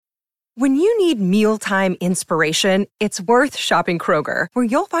When you need mealtime inspiration, it's worth shopping Kroger, where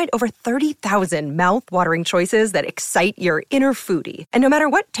you'll find over 30,000 mouth-watering choices that excite your inner foodie. And no matter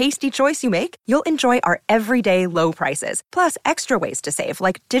what tasty choice you make, you'll enjoy our everyday low prices, plus extra ways to save,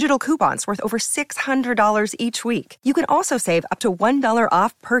 like digital coupons worth over $600 each week. You can also save up to $1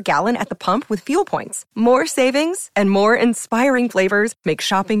 off per gallon at the pump with fuel points. More savings and more inspiring flavors make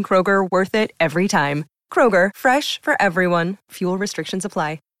shopping Kroger worth it every time. Kroger, fresh for everyone. Fuel restrictions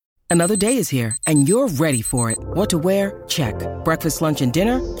apply. Another day is here, and you're ready for it. What to wear? Check. Breakfast, lunch, and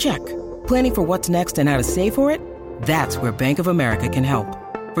dinner? Check. Planning for what's next and how to save for it? That's where Bank of America can help.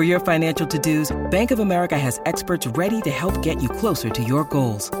 For your financial to-dos, Bank of America has experts ready to help get you closer to your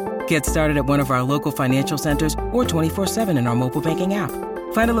goals. Get started at one of our local financial centers or 24/7 in our mobile banking app.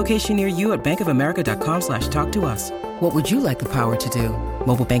 Find a location near you at bankofamerica.com/talktous. What would you like the power to do?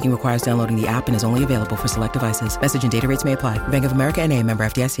 Mobile banking requires downloading the app and is only available for select devices. Message and data rates may apply. Bank of America NA, member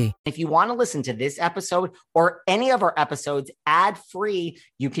FDIC. If you want to listen to this episode or any of our episodes ad-free,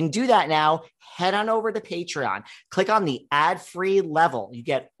 you can do that now. Head on over to Patreon. Click on the ad-free level. You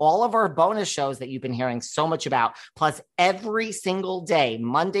get all of our bonus shows that you've been hearing so much about. Plus, every single day,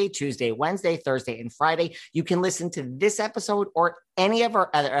 Monday, Tuesday, Wednesday, Thursday, and Friday, you can listen to this episode or any of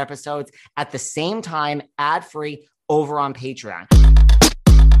our other episodes at the same time, ad-free, over on Patreon.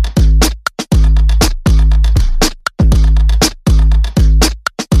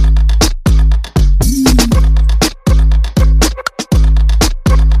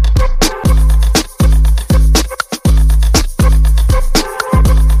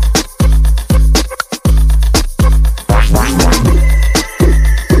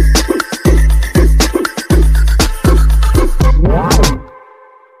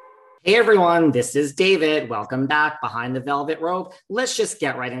 Hey everyone, this is David. Welcome back behind the velvet rope. Let's just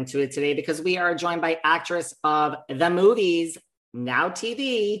get right into it today because we are joined by actress of the movies, now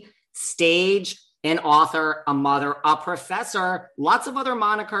TV, stage, an author, a mother, a professor, lots of other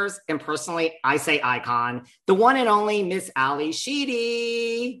monikers, and personally, I say icon, the one and only Miss Ally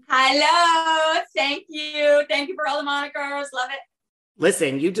Sheedy. Hello, thank you. Thank you for all the monikers. Love it.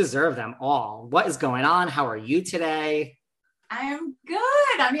 Listen, you deserve them all. What is going on? How are you today? I'm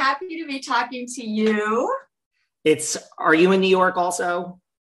good. I'm happy to be talking to you. Are you in New York also?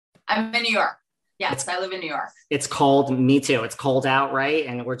 I'm in New York. Yes, I live in New York. It's cold. Me too. It's cold out, right?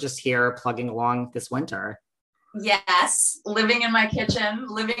 And we're just here plugging along this winter. Yes, living in my kitchen,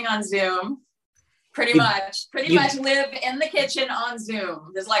 living on Zoom. Pretty much live in the kitchen on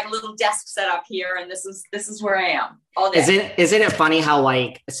Zoom. There's like a little desk set up here, and this is where I am all day. Isn't it funny how,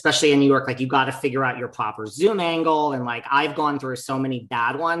 like, especially in New York, like you got to figure out your proper Zoom angle, and like I've gone through so many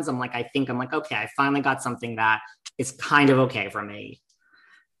bad ones. I'm like, okay, I finally got something that is kind of okay for me.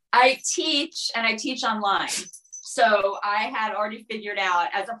 I teach online. So I had already figured out,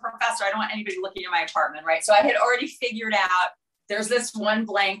 as a professor, I don't want anybody looking at my apartment, right? So I had already figured out there's this one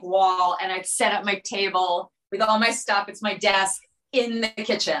blank wall, and I've set up my table with all my stuff. It's my desk in the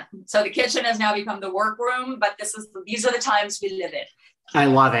kitchen. So the kitchen has now become the workroom, but these are the times we live in. I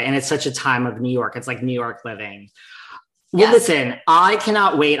love it. And it's such a time of New York. It's like New York living. Well, Listen, I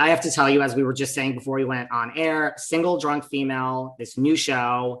cannot wait. I have to tell you, as we were just saying before we went on air, Single Drunk Female, this new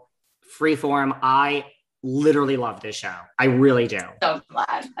show, Freeform. I literally love this show. I really do.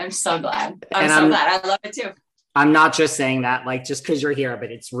 I'm so glad. I love it too. I'm not just saying that, like, just because you're here,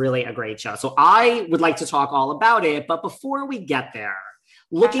 but it's really a great show. So I would like to talk all about it. But before we get there,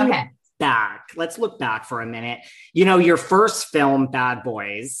 looking back, let's look back for a minute. You know, your first film, Bad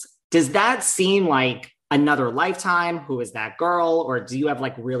Boys, does that seem like another lifetime? Who is that girl? Or do you have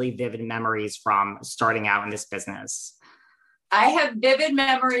like really vivid memories from starting out in this business? I have vivid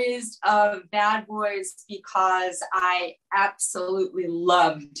memories of Bad Boys because I absolutely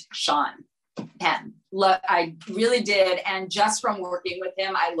loved Sean Penn. I really did. And just from working with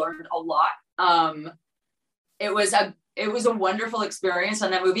him, I learned a lot. It was a wonderful experience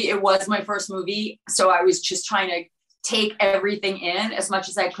on that movie. It was my first movie. So I was just trying to take everything in as much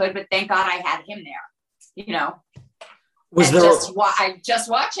as I could, but thank God I had him there, you know. I just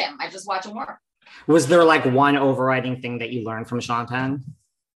watch him. I just watch him work. Was there like one overriding thing that you learned from Sean Penn?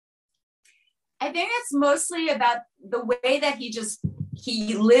 I think it's mostly about the way that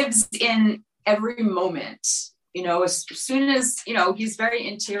he lives in every moment. You know, as soon as, you know, he's very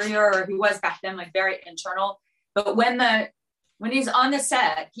interior, or he was back then, like very internal. But when he's on the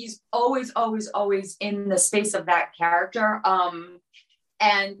set, he's always in the space of that character.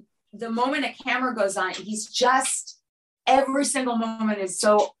 And the moment a camera goes on, he's just, every single moment is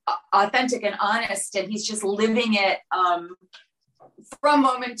so authentic and honest, and he's just living it from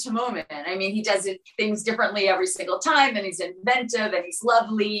moment to moment. I mean, he does things differently every single time, and he's inventive and he's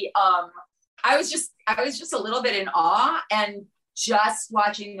lovely. I was just a little bit in awe, and just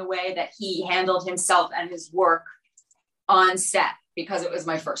watching the way that he handled himself and his work on set, because it was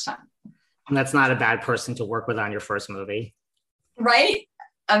my first time. And that's not a bad person to work with on your first movie. Right?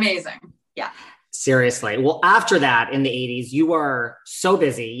 Amazing. Yeah. Seriously. Well, after that in the 80s, you were so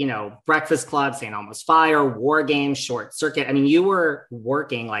busy, you know, Breakfast Club, St. Elmo's Fire, War Games, Short Circuit. I mean, you were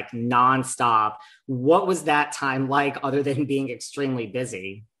working like nonstop. What was that time like other than being extremely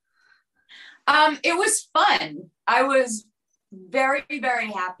busy? It was fun. I was very, very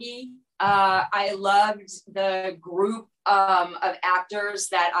happy. I loved the group of actors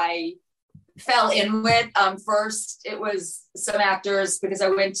that I fell in with. First, it was some actors because I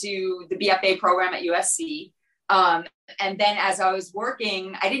went to the BFA program at USC. And then as I was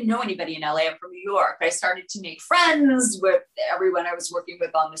working, I didn't know anybody in LA. I'm from New York. I started to make friends with everyone I was working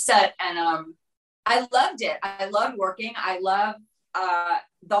with on the set. And I loved it. I loved working. I loved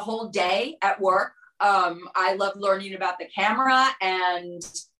the whole day at work. I loved learning about the camera and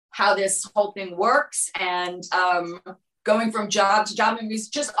how this whole thing works, and going from job to job. It was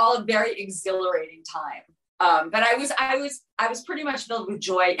just all a very exhilarating time. But I was pretty much filled with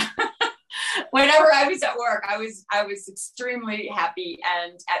joy. Whenever I was at work, I was extremely happy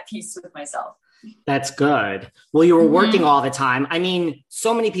and at peace with myself. That's good. Well, you were working all the time. I mean,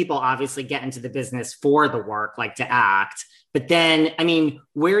 so many people obviously get into the business for the work, like to act. But then, I mean,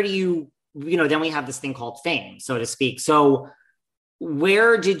 where do then we have this thing called fame, so to speak. So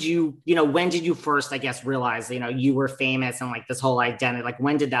where did when did you first, I guess, realize, you were famous and like this whole identity, like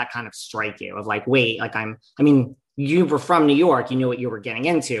when did that kind of strike you of like, wait, like you were from New York, you knew what you were getting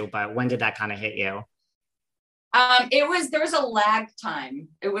into, but when did that kind of hit you? There was a lag time.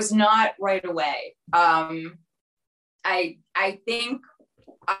 It was not right away. I think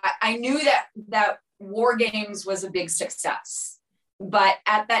I knew that War Games was a big success. But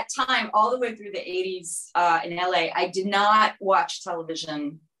at that time, all the way through the 80s in LA, I did not watch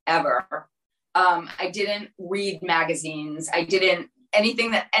television ever. I didn't read magazines. I didn't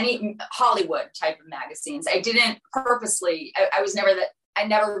any Hollywood type of magazines. I didn't purposely. I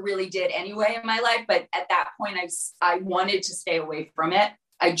never really did anyway in my life. But at that point, I wanted to stay away from it.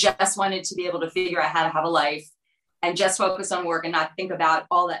 I just wanted to be able to figure out how to have a life and just focus on work and not think about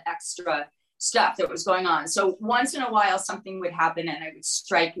all that extra stuff that was going on. So once in a while, something would happen and it would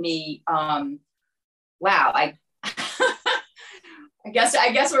strike me, wow, I guess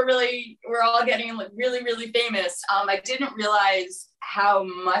we're all getting really, really famous. I didn't realize how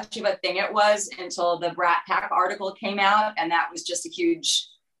much of a thing it was until the Brat Pack article came out. And that was just a huge,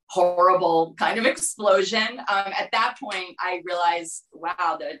 horrible kind of explosion. At that point, I realized,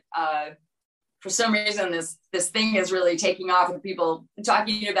 wow, that for some reason, this thing is really taking off and people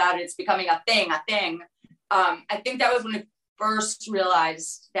talking about it. It's becoming a thing. I think that was when I first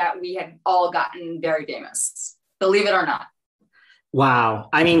realized that we had all gotten very famous, believe it or not. Wow.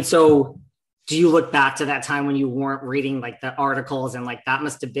 I mean, so do you look back to that time when you weren't reading like the articles and like that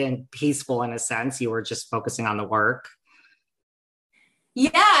must have been peaceful in a sense? You were just focusing on the work.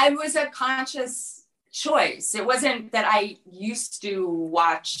 Yeah, it was a conscious choice. It wasn't that I used to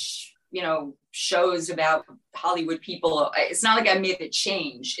watch shows about Hollywood people. It's not like I made the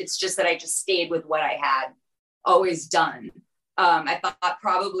change. It's just that I just stayed with what I had always done. I thought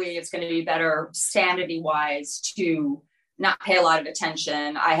probably it's going to be better sanity wise to not pay a lot of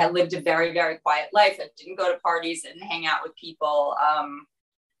attention. I had lived a very, very quiet life. I didn't go to parties and hang out with people.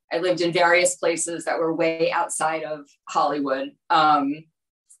 I lived in various places that were way outside of Hollywood. And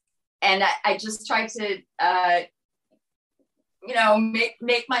I just tried to,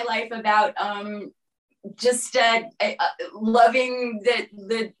 make my life about just loving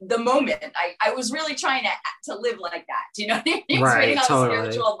the moment. I was really trying to live like that. Do you know what I mean? Right, reading all totally.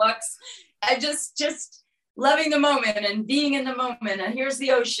 the spiritual books. I just loving the moment and being in the moment. And here's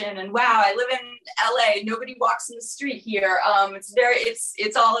the ocean. And wow, I live in LA. Nobody walks in the street here.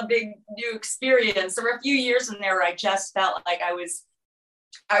 It's all a big new experience. There were a few years in there where I just felt like I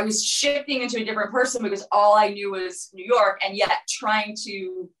was shifting into a different person because all I knew was New York, and yet trying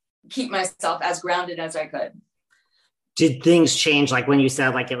to keep myself as grounded as I could. Did things change? Like when you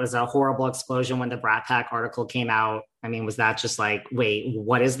said like it was a horrible explosion when the Brat Pack article came out, I mean, was that just like, wait,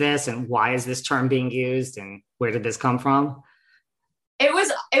 what is this? And why is this term being used? And where did this come from? It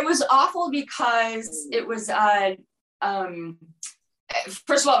was awful because it was, first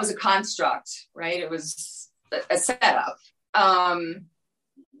of all, it was a construct, right? It was a setup.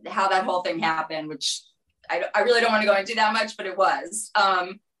 How that whole thing happened, which I really don't want to go into that much, but it was.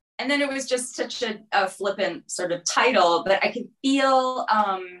 and then it was just such a flippant sort of title, but I could feel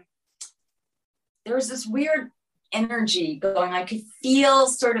there was this weird energy going. I could feel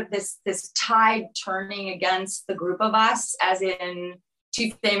sort of this tide turning against the group of us, as in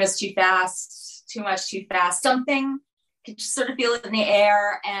too famous, too fast, too much, too fast, something. Could just sort of feel it in the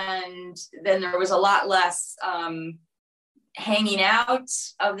air. And then there was a lot less hanging out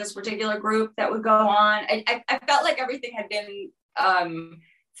of this particular group that would go on. I felt like everything had been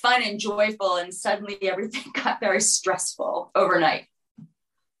fun and joyful, and suddenly everything got very stressful overnight.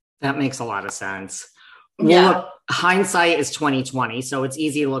 That makes a lot of sense. Yeah. Well, look, hindsight is 2020, so it's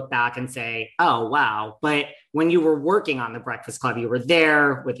easy to look back and say, oh, wow. But when you were working on The Breakfast Club, you were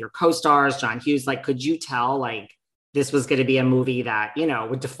there with your co-stars, John Hughes, like, could you tell, like, this was going to be a movie that, you know,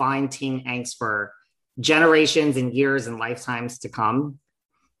 would define teen angst for generations and years and lifetimes to come?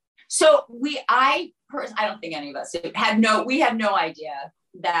 So I don't think any of us we had no idea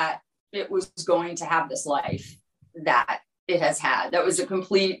that it was going to have this life that it has had. That was a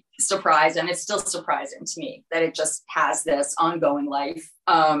complete surprise, and it's still surprising to me that it just has this ongoing life.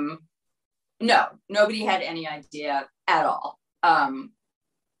 No, nobody had any idea at all.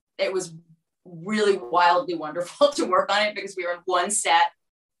 It was really wildly wonderful to work on it because we were in one set,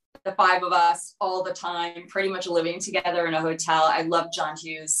 the five of us, all the time, pretty much living together in a hotel. I love John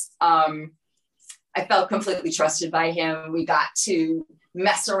Hughes. I felt completely trusted by him. We got to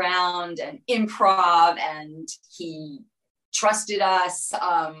mess around and improv, and he trusted us.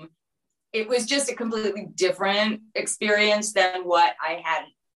 It was just a completely different experience than what I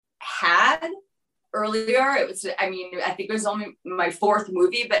had earlier. It was, I mean, I think it was only my fourth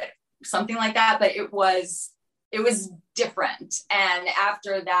movie, but something like that. But it was different. And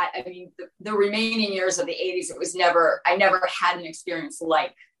after that, I mean, the remaining years of the 80s, I never had an experience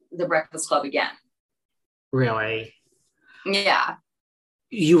like The Breakfast Club again. Really? Yeah.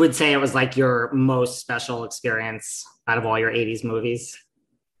 You would say it was like your most special experience out of all your 80s movies?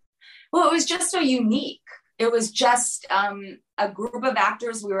 Well, it was just so unique. It was just a group of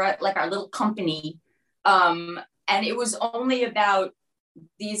actors. We were at like our little company. And it was only about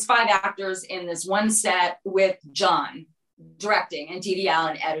these five actors in this one set with John directing and Dee Dee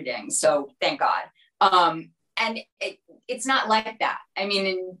Allen editing. So thank God. And it's not like that. I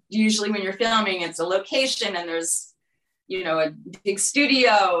mean, usually when you're filming, it's a location and there's, you know, a big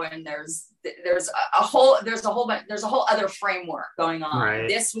studio and there's a whole other framework going on. Right.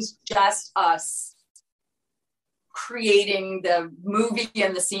 This was just us creating the movie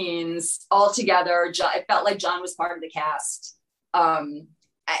and the scenes all together. It felt like John was part of the cast. I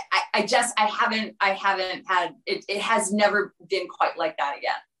haven't had it. It has never been quite like that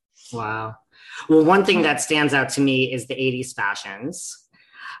again. Wow. Well, one thing that stands out to me is the 80s fashions.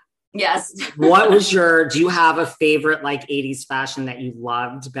 Yes. Do you have a favorite like 80s fashion that you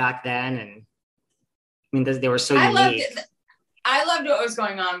loved back then? And I mean, they were so unique. I loved what was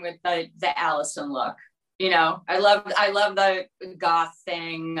going on with the Allison look. You know, I love the goth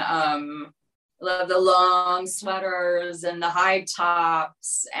thing. Love the long sweaters and the high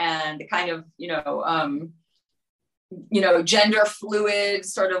tops and the kind of, gender fluid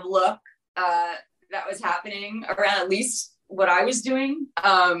sort of look that was happening around at least what I was doing.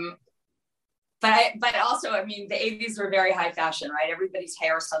 But also, I mean, the 80s were very high fashion, right? Everybody's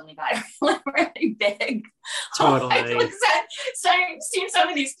hair suddenly got really big. Totally. Seeing some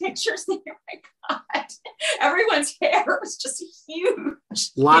of these pictures, oh my God, everyone's hair was just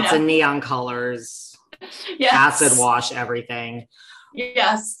huge. Lots of neon colors. Yes. Acid wash, everything.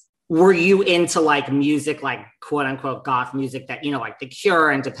 Yes. Were you into like music, like quote unquote goth music that, like The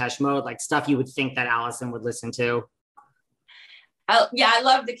Cure and Depeche Mode, like stuff you would think that Allison would listen to? I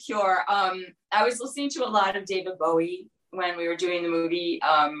love The Cure. I was listening to a lot of David Bowie when we were doing the movie.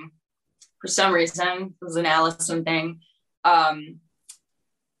 For some reason, it was an Allison thing.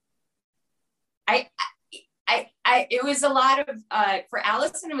 It was a lot of for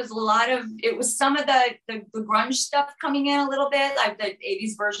Allison. It was some of the grunge stuff coming in a little bit, like the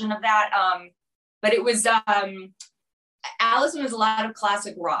 80s version of that. But it was Allison was a lot of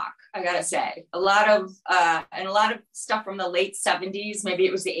classic rock. I gotta say, a lot of stuff from the late 70s. Maybe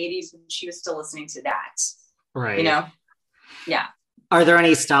it was the 80s when she was still listening to that. Right. Yeah. Are there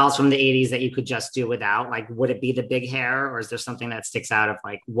any styles from the 80s that you could just do without? Like, would it be the big hair, or is there something that sticks out of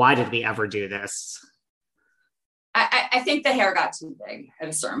like, why did we ever do this? I think the hair got too big at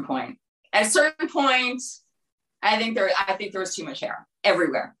a certain point. At a certain point, I think there was too much hair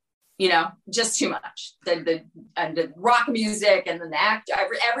everywhere. Just too much. The rock music and then the actor,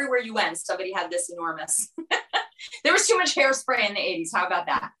 everywhere you went, somebody had this enormous. There was too much hairspray in the 80s. How about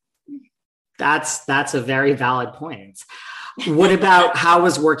that? That's a very valid point. What about how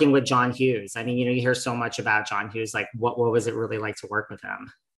was working with John Hughes? I mean, you hear so much about John Hughes. Like, what was it really like to work with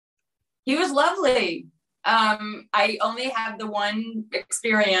him? He was lovely. I only had the one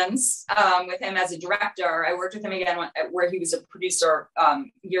experience with him as a director. I worked with him again where he was a producer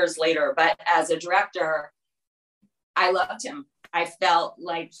years later, but as a director, I loved him. I felt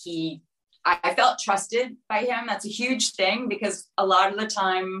like I felt trusted by him. That's a huge thing because a lot of the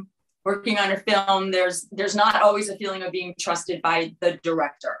time working on a film, there's not always a feeling of being trusted by the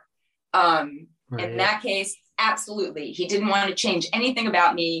director. Right. In that case, absolutely. He didn't want to change anything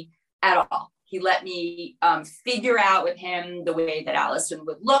about me at all. He let me figure out with him the way that Allison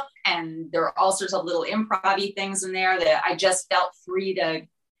would look. And there are all sorts of little improv-y things in there that I just felt free to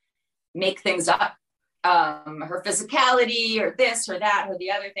make things up. Her physicality or this or that or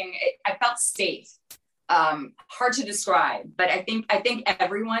the other thing. I felt safe. Hard to describe, but I think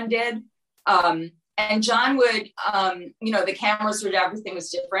everyone did. And John would, the cameras would, everything was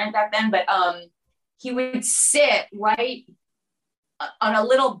different back then, but he would sit right on a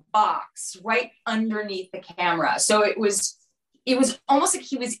little box right underneath the camera. So it was almost like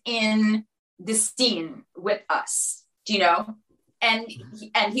he was in the scene with us, and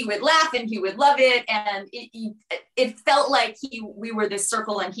he would laugh and he would love it. And it felt like we were this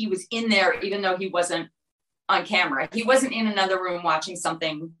circle and he was in there, even though he wasn't on camera. He wasn't in another room watching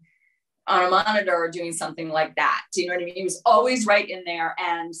something on a monitor or doing something like that. Do you know what I mean? He was always right in there.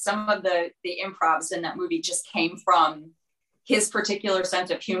 And some of the improvs in that movie just came from his particular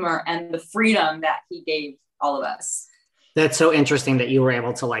sense of humor and the freedom that he gave all of us. That's so interesting that you were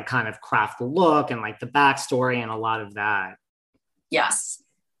able to like kind of craft the look and like the backstory and a lot of that. Yes.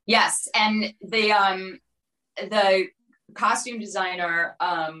 And the costume designer,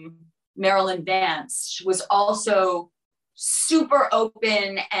 Marilyn Vance, was also super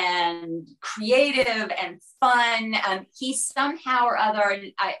open and creative and fun. And he somehow or other,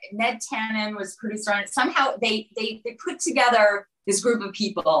 Ned Tannen was producer on it. Somehow they put together this group of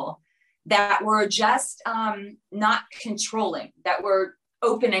people that were just not controlling, that were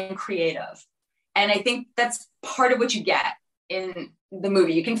open and creative. And I think that's part of what you get in the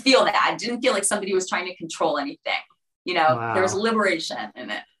movie. You can feel that. I didn't feel like somebody was trying to control anything. Wow. There was liberation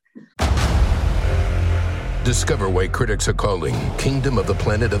in it. Discover why critics are calling Kingdom of the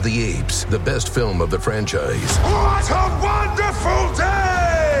Planet of the Apes the best film of the franchise. What a wonderful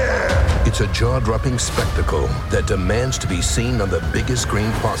day! It's a jaw-dropping spectacle that demands to be seen on the biggest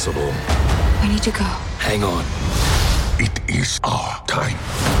screen possible. We need to go. Hang on. It is our time.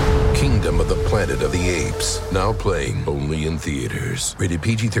 Kingdom of the Planet of the Apes. Now playing only in theaters. Rated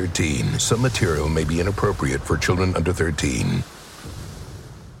PG-13. Some material may be inappropriate for children under 13.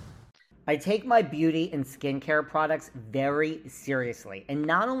 I take my beauty and skincare products very seriously. And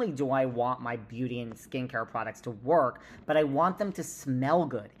not only do I want my beauty and skincare products to work, but I want them to smell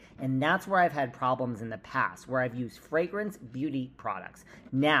good. And that's where I've had problems in the past, where I've used fragrance beauty products.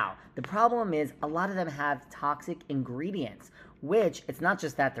 Now, the problem is a lot of them have toxic ingredients, which it's not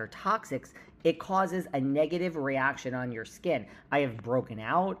just that they're toxic, it causes a negative reaction on your skin. I have broken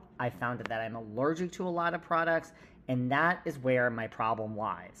out. I found that I'm allergic to a lot of products, and that is where my problem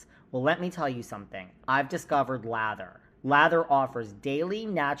lies. Well, let me tell you something. I've discovered Lather. Lather offers daily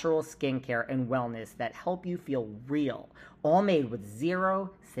natural skincare and wellness that help you feel real, all made with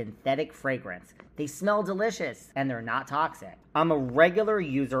zero synthetic fragrance. They smell delicious and they're not toxic. I'm a regular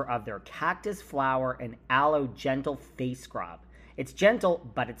user of their cactus flower and aloe gentle face scrub. It's gentle,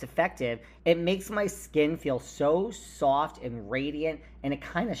 but it's effective. It makes my skin feel so soft and radiant, and it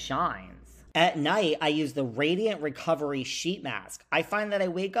kind of shines. At night, I use the Radiant Recovery Sheet Mask. I find that I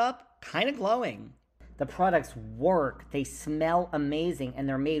wake up kind of glowing. The products work, they smell amazing, and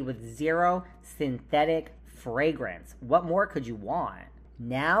they're made with zero synthetic fragrance. What more could you want?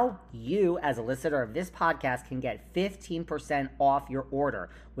 Now, you, as a listener of this podcast, can get 15% off your order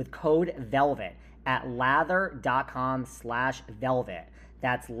with code VELVET at lather.com/velvet.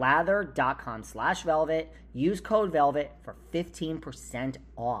 That's lather.com/velvet. Use code VELVET for 15%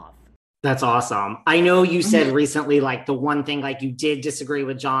 off. That's awesome. I know you said recently, like the one thing like you did disagree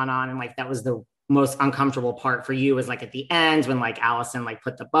with John on, and like that was the most uncomfortable part for you was like at the end when like Allison like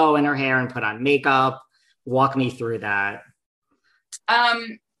put the bow in her hair and put on makeup. Walk me through that.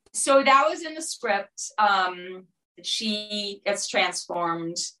 So that was in the script. She gets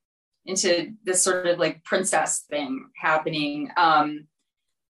transformed into this sort of like princess thing happening. I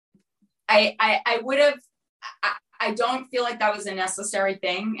would have, I don't feel like that was a necessary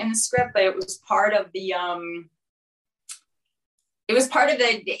thing in the script, but it was part of the, it was part of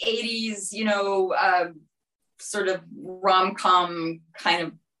the 80s, sort of rom-com kind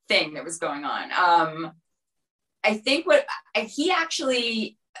of thing that was going on. think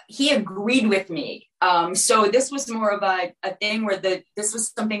he agreed with me. So this was more of a thing where this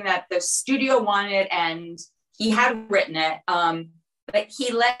was something that the studio wanted, and he had written it. But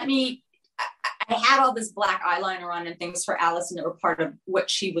he let me, I had all this black eyeliner on and things for Allison that were part of what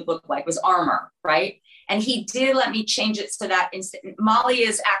she would look like, was armor, right? And he did let me change it so that Molly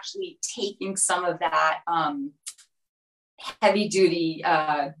is actually taking some of that heavy duty,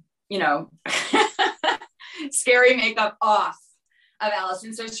 scary makeup off of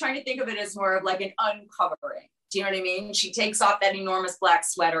Allison. So I was trying to think of it as more of like an uncovering. Do you know what I mean? She takes off that enormous black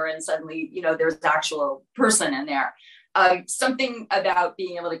sweater and suddenly, there's an actual person in there. Something about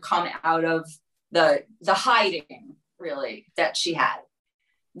being able to come out of the hiding, really, that she had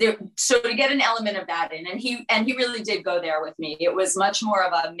there. So to get an element of that in, and he really did go there with me. It was much more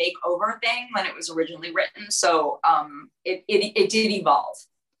of a makeover thing when it was originally written. So it did evolve.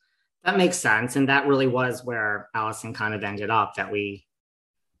 That makes sense. And that really was where Allison kind of ended up, that we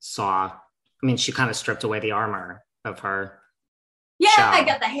saw. I mean, she kind of stripped away the armor of her. Yeah, show. I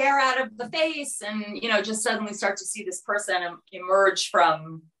got the hair out of the face and, just suddenly start to see this person emerge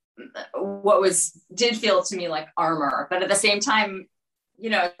from what did feel to me like armor. But at the same time,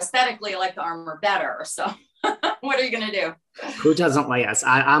 aesthetically, I like the armor better. So what are you going to do? Who doesn't like us?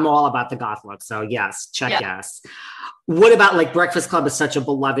 I'm all about the goth look. So yes, check yes. What about like Breakfast Club is such a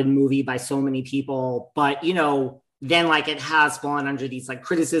beloved movie by so many people, but then like it has fallen under these like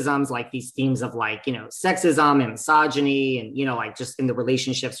criticisms, like these themes of like, sexism and misogyny and, like just in the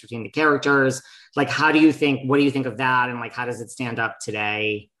relationships between the characters. Like, what do you think of that? And like, how does it stand up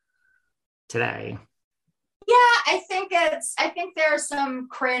today? Yeah, I think there are some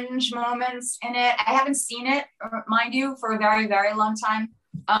cringe moments in it. I haven't seen it, mind you, for a very, very long time.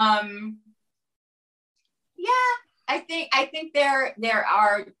 Yeah, I think there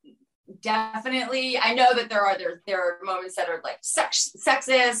are definitely, I know that there are moments that are like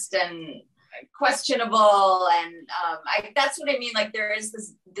sexist and questionable, and that's what I mean. Like there is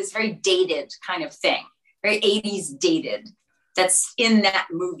this very dated kind of thing, very 80s dated, that's in that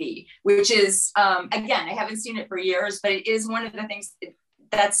movie, which is again, I haven't seen it for years, but it is one of the things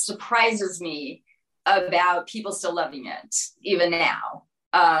that surprises me about people still loving it even now.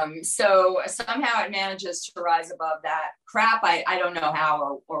 So somehow it manages to rise above that crap. I don't know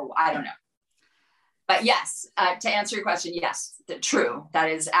how, or I don't know. But yes, to answer your question, yes, true. That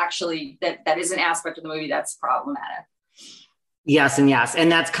is actually, that is an aspect of the movie that's problematic. Yes.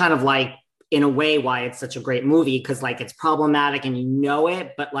 And that's kind of like, in a way, why it's such a great movie, because like it's problematic and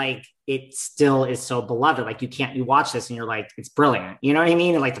it, but like it still is so beloved. Like you watch this and you're like, it's brilliant. You know what I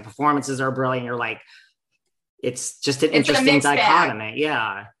mean? And like the performances are brilliant. You're like, it's just an interesting dichotomy.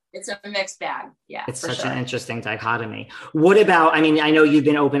 Yeah. It's a mixed bag. Yeah. It's such an interesting dichotomy. What about, I mean, I know you've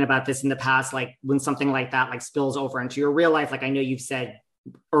been open about this in the past, like when something like that, like spills over into your real life, like I know you've said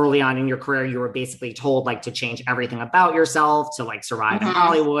early on in your career, you were basically told like to change everything about yourself to like survive in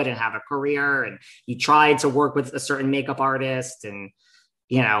Hollywood and have a career. And you tried to work with a certain makeup artist and,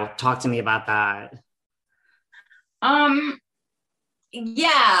 talk to me about that.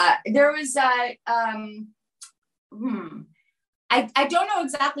 Yeah, there was, I don't know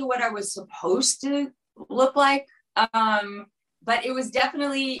exactly what I was supposed to look like. But it was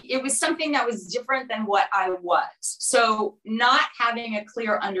something that was different than what I was. So not having a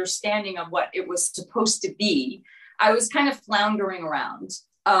clear understanding of what it was supposed to be, I was kind of floundering around.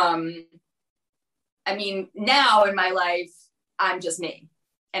 I mean, now in my life, I'm just me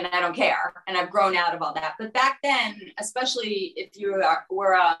and I don't care. And I've grown out of all that. But back then, especially if you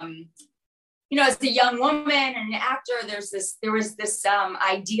were, as a young woman and an actor, there was this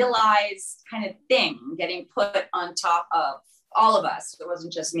idealized kind of thing getting put on top of all of us, it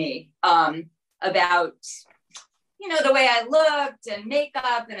wasn't just me, about, the way I looked and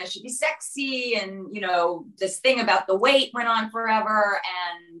makeup and I should be sexy. And, this thing about the weight went on forever.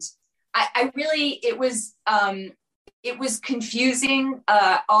 And it was confusing.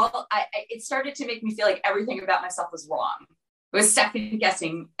 It started to make me feel like everything about myself was wrong. I was second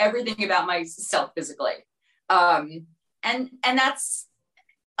guessing everything about myself physically. And that's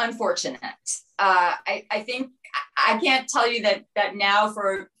unfortunate. I think I can't tell you that now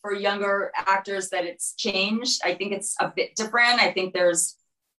for younger actors that it's changed. I think it's a bit different. I think there's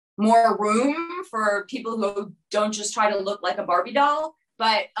more room for people who don't just try to look like a Barbie doll,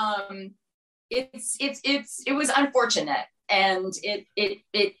 but it was unfortunate, and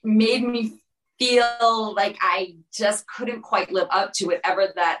it made me feel like I just couldn't quite live up to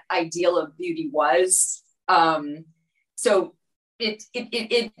whatever that ideal of beauty was. So it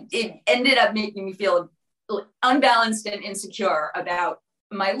ended up making me feel unbalanced and insecure about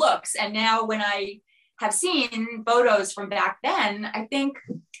my looks. And now when I have seen photos from back then, I think,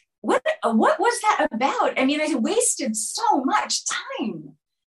 what was that about? I mean, I wasted so much time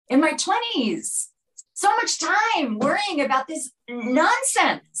in my 20s, so much time worrying about this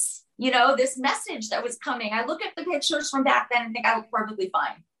nonsense, this message that was coming. I look at the pictures from back then and think I was perfectly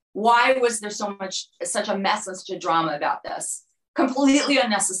fine. Why was there such a mess and such a drama about this? Completely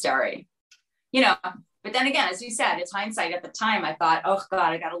unnecessary, but then again, as you said, it's hindsight. At the time, I thought, oh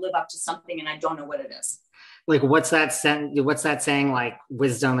God, I got to live up to something and I don't know what it is. Like, what's that saying? Like,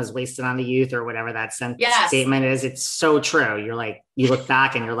 wisdom is wasted on the youth, or whatever that statement is. It's so true. You're like, you look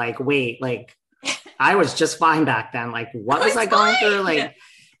back and you're like, wait, like I was just fine back then. Like, what was I going through?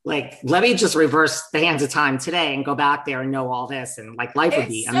 Like, let me just reverse the hands of time today and go back there and know all this. And like, life would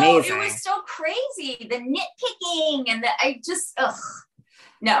be amazing. It was so crazy. The nitpicking and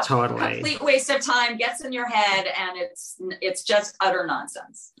no, totally complete waste of time, gets in your head, and it's just utter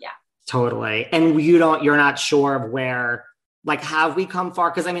nonsense. Yeah. Totally. And you're not sure of where, like, have we come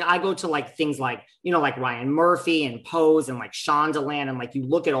far? Cause I mean, I go to like things like, like Ryan Murphy and Pose and like Shondaland. And like, you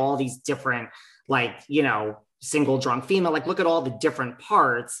look at all these different, like, single drunk female, like look at all the different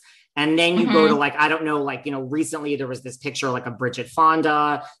parts. And then you go to like, I don't know, like, recently there was this picture like of Bridget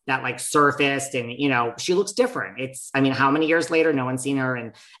Fonda that like surfaced and, she looks different. How many years later, no one's seen her.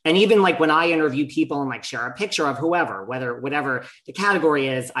 And even like when I interview people and like share a picture of whoever, whatever the category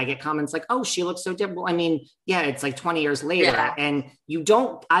is, I get comments like, oh, she looks so different. I mean, yeah, it's like 20 years later. Yeah. And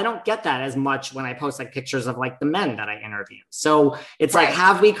I don't get that as much when I post like pictures of like the men that I interview. So it's like,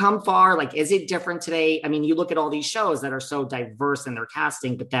 have we come far? Like, is it different today? I mean, you look at all these shows that are so diverse in their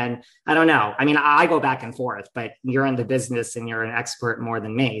casting, but then I don't know. I mean, I go back and forth, but you're in the business and you're an expert more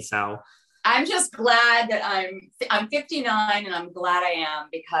than me. So I'm just glad that I'm 59 and I'm glad I am,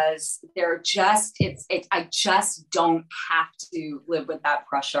 because I just don't have to live with that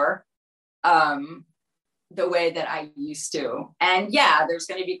pressure the way that I used to. And yeah, there's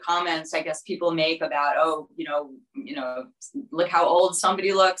going to be comments, I guess, people make about, oh, look how old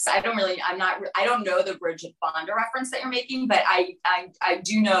somebody looks. I don't know the Bridget Fonda reference that you're making, but I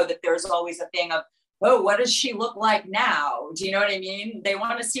do know that there's always a thing of, oh, what does she look like now? Do you know what I mean? They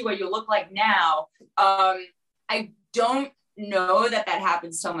want to see what you look like now. I don't know that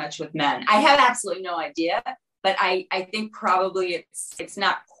happens so much with men. I have absolutely no idea, but I think probably it's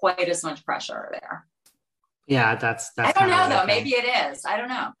not quite as much pressure there. Yeah, that's I don't know though. Maybe it is. I don't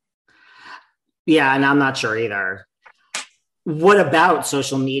know. Yeah, and I'm not sure either. What about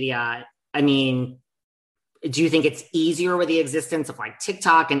social media? I mean, do you think it's easier with the existence of like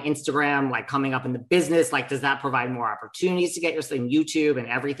TikTok and Instagram, like coming up in the business? Like, does that provide more opportunities to get yourself in YouTube and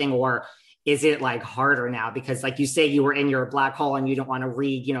everything? Or is it like harder now? Because like you say, you were in your black hole and you don't want to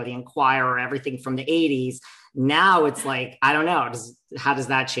read, the Inquirer or everything from the 80s. Now it's like, I don't know. How does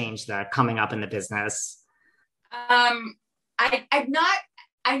that change the coming up in the business?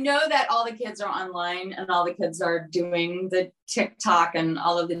 I know that all the kids are online and all the kids are doing the TikTok and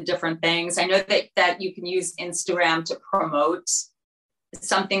all of the different things. I know that you can use Instagram to promote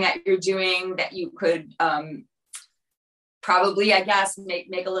something that you're doing, that you could probably, I guess,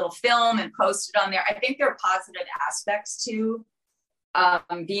 make a little film and post it on there. I think there are positive aspects to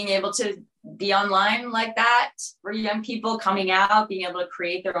being able to be online like that for young people coming out, being able to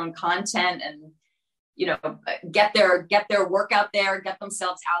create their own content and get their work out there, get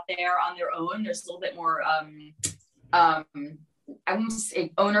themselves out there on their own. There's a little bit more, I won't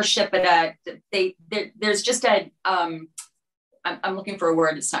say ownership, but there's just I'm looking for a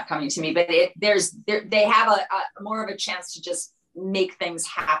word. It's not coming to me, but they have a more of a chance to just make things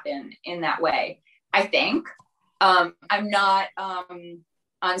happen in that way. I think I'm not on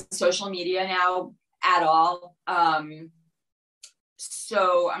social media now at all.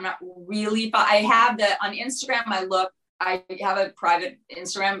 So I'm not really, I have on Instagram, I have a private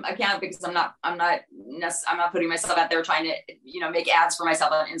Instagram account because I'm not putting myself out there trying to, make ads for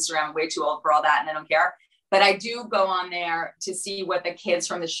myself on Instagram. I'm way too old for all that and I don't care. But I do go on there to see what the kids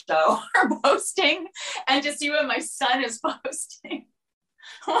from the show are posting and to see what my son is posting.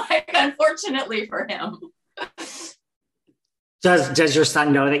 Like, unfortunately for him. Does your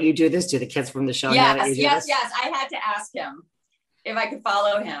son know that you do this? Do the kids from the show know that you do this? Yes. I had to ask him if I could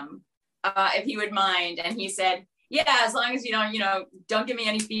follow him, if he would mind. And he said, yeah, as long as you don't give me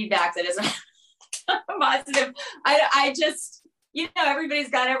any feedback that isn't positive. I just,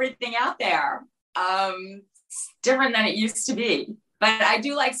 everybody's got everything out there. It's different than it used to be, but I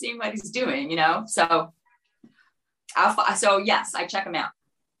do like seeing what he's doing, so yes, I check him out.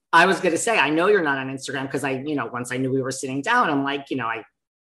 I was going to say, I know you're not on Instagram because once I knew we were sitting down, I'm like,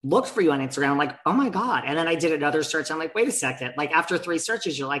 looked for you on Instagram. I'm like, oh my God. And then I did another search. I'm like, wait a second. Like after 3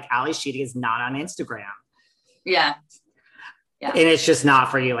 searches, you're like, Ali Sheedy is not on Instagram. Yeah. Yeah. And it's just not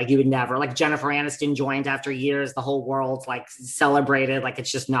for you. Like you would never, like Jennifer Aniston joined after years. The whole world like celebrated. Like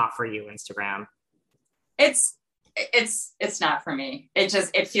it's just not for you, Instagram. It's not for me.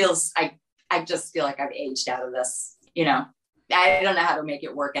 It feels, I just feel like I've aged out of this, you know. I don't know how to make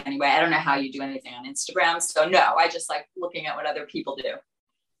it work anyway. I don't know how you do anything on Instagram. So no, I just like looking at what other people do.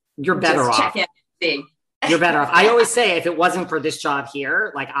 You're better off. Check in and see. You're better off. I always say if it wasn't for this job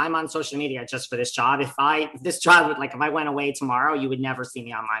here, like I'm on social media just for this job. If I went away tomorrow, you would never see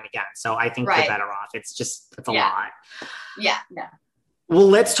me online again. So I think you're better off. It's a lot. Yeah. No. Well,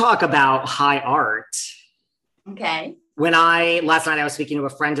 let's talk about high art. Okay. Last night I was speaking to a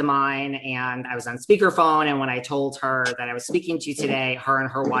friend of mine and I was on speakerphone. And when I told her that I was speaking to you today, her and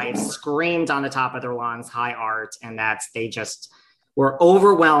her wife screamed on the top of their lungs, high art. And they just were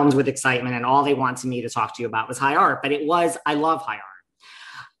overwhelmed with excitement. And all they wanted me to talk to you about was high art. But I love high art.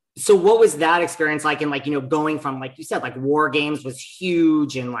 So what was that experience like? And like, you know, going from, like you said, like War Games was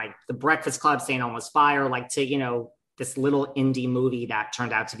huge and like The Breakfast Club, St. Elmo's Fire, like to, you know, this little indie movie that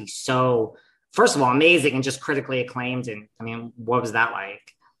turned out to be so, first of all, amazing and just critically acclaimed. And I mean, what was that like?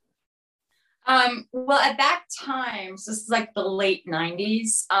 Well, at that time, so this is like the late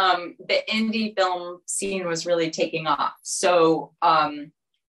 90s, the indie film scene was really taking off. So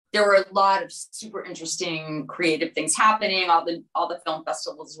there were a lot of super interesting creative things happening. All the film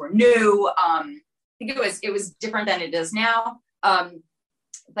festivals were new. I think it was different than it is now.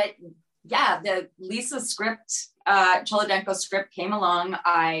 But yeah, the Lisa script, Cholodenko script came along.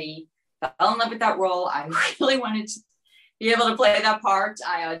 I fell in love with that role. I really wanted to be able to play that part.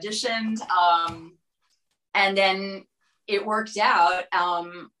 I auditioned, and then it worked out.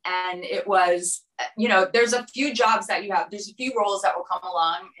 And it was, you know, there's a few jobs that you have. There's a few roles that will come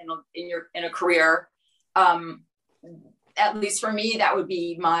along in a career. At least for me, that would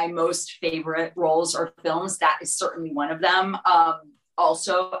be my most favorite roles or films. That is certainly one of them.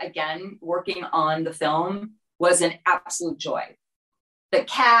 Also, again, working on the film was an absolute joy. The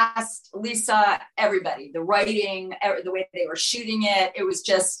cast, Lisa, everybody, the writing, the way they were shooting it. It was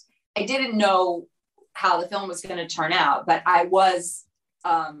just, I didn't know how the film was going to turn out, but I was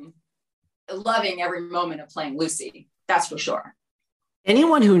loving every moment of playing Lucy. That's for sure.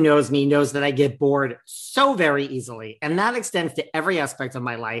 Anyone who knows me knows that I get bored so very easily, and that extends to every aspect of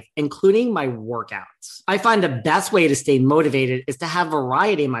my life, including my workouts. I find the best way to stay motivated is to have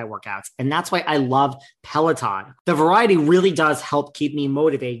variety in my workouts, and that's why I love Peloton. The variety really does help keep me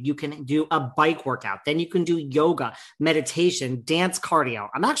motivated. You can do a bike workout, then you can do yoga, meditation, dance cardio.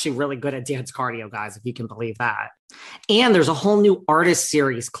 I'm actually really good at dance cardio, guys, if you can believe that. And there's a whole new artist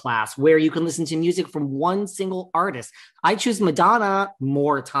series class where you can listen to music from one single artist. I choose Madonna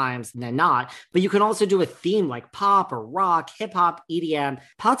more times than not, but you can also do a theme like pop or rock, hip hop, EDM.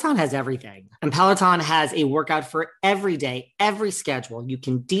 Peloton has everything. And Peloton has a workout for every day, every schedule. You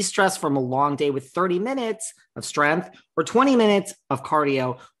can de-stress from a long day with 30 minutes of strength or 20 minutes of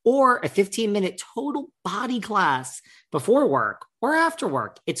cardio or a 15-minute total body class before work or after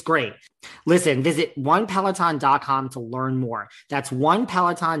work. It's great. Listen, visit onepeloton.com to learn more. That's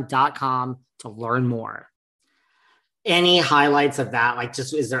onepeloton.com to learn more. Any highlights of that? Like,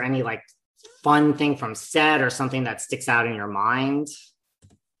 just, is there any like fun thing from set or something that sticks out in your mind?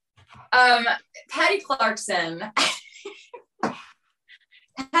 Patricia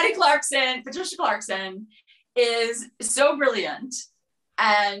Clarkson is so brilliant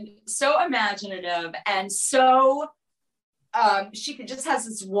and so imaginative and so she just has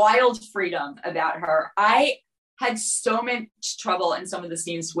this wild freedom about her. I had so much trouble in some of the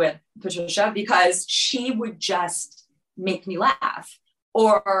scenes with Patricia because she would just make me laugh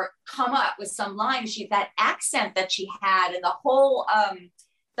or come up with some line. That accent that she had and that whole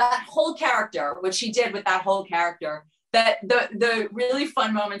character, what she did with that whole character, that the really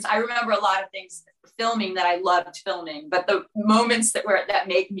fun moments. I remember a lot of things filming that I loved filming, but the moments that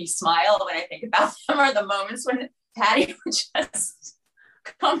make me smile when I think about them are the moments when Patty would just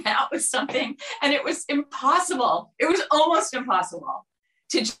come out with something and it was impossible. It was almost impossible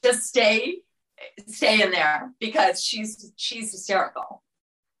to just stay in there because she's hysterical.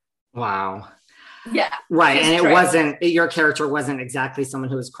 Wow. Yeah. Right. And your character wasn't exactly someone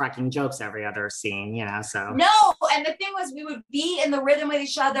who was cracking jokes every other scene, you know, so. No. And the thing was, we would be in the rhythm with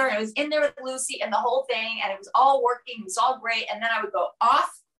each other and it was in there with Lucy and the whole thing. And it was all working. It was all great. And then I would go off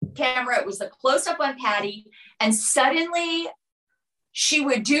camera. It was the close up on Patty. And suddenly she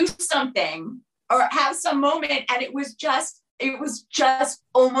would do something or have some moment. And it was just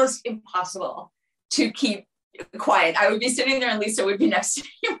almost impossible to keep quiet. I would be sitting there and Lisa would be next to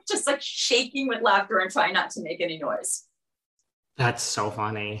me, just like shaking with laughter and trying not to make any noise. That's so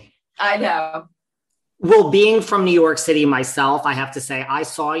funny. I know. Well, being from New York City myself, I have to say, I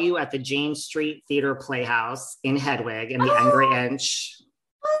saw you at the James Street Theater Playhouse in Hedwig in the Angry Inch.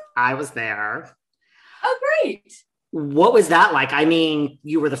 I was there. Oh, great. What was that like? I mean,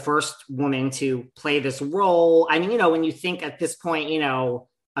 you were the first woman to play this role. I mean, when you think at this point,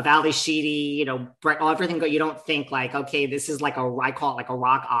 of Ali Sheedy, everything, you don't think like, okay, this is like I call it like a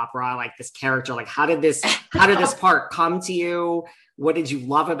rock opera, like this character, like how did this part come to you? What did you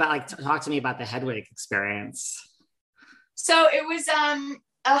love about, like, talk to me about the Hedwig experience. So it was,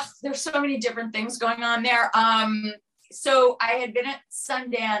 there's so many different things going on there. So I had been at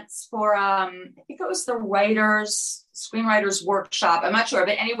Sundance for, I think it was the screenwriters workshop. I'm not sure,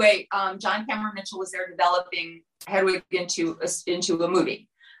 but anyway, John Cameron Mitchell was there developing Hedwig into a movie.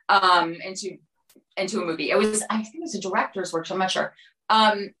 Into a movie. I think it was a director's workshop. I'm not sure.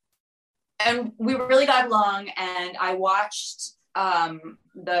 And we really got along, and I watched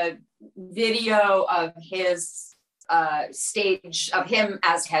the video of his stage of him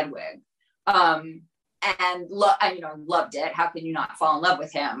as Hedwig, and loved it. How can you not fall in love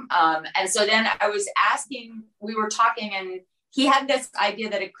with him? And so then we were talking, and he had this idea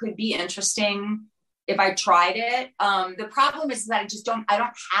that it could be interesting if I tried it. The problem is that I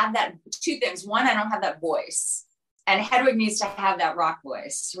don't have that. Two things. One, I don't have that voice, and Hedwig needs to have that rock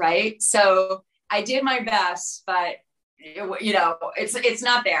voice, right? So I did my best, but it's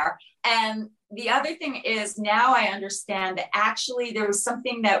not there. And the other thing is, now I understand that actually there was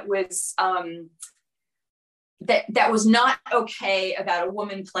something that was that was not okay about a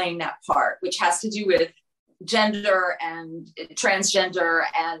woman playing that part, which has to do with gender and transgender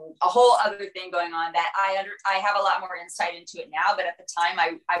and a whole other thing going on that I have a lot more insight into it now, but at the time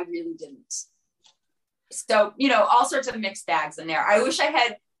I really didn't. So, all sorts of mixed bags in there. I wish I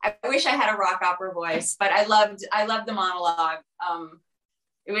had a rock opera voice, but I loved the monologue.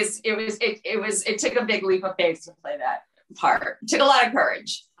 It took a big leap of faith to play that part. It took a lot of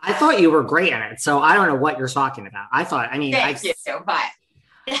courage. I thought you were great in it, so I don't know what you're talking about. Thank you, but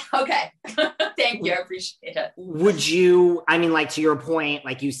okay. Thank you. I appreciate it. Would you, like, to your point,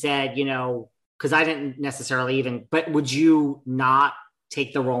 like you said, because I didn't necessarily but would you not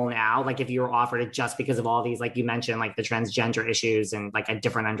take the role now? Like, if you were offered it, just because of all these, like you mentioned, like the transgender issues and like a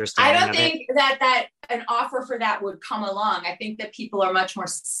different understanding I don't think that an offer for that would come along. I think that people are much more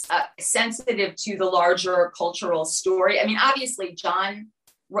sensitive to the larger cultural story. I mean, obviously John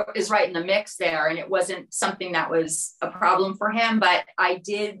is right in the mix there, and it wasn't something that was a problem for him, but I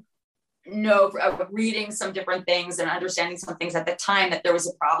did know of reading some different things and understanding some things at the time that there was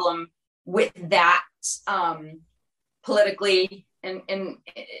a problem with that politically in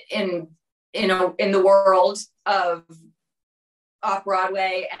the world of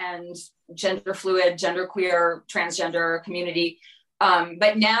off-Broadway and gender fluid, gender queer, transgender community.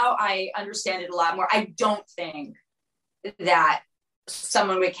 But now I understand it a lot more. I don't think that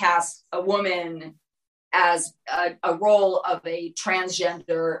someone would cast a woman as a role of a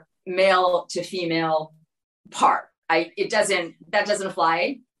transgender male to female part. That doesn't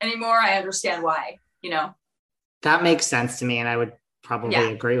fly anymore. I understand why, That makes sense to me, and I would probably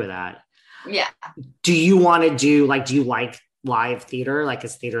agree with that. Yeah. Do you want to do you like live theater? Like,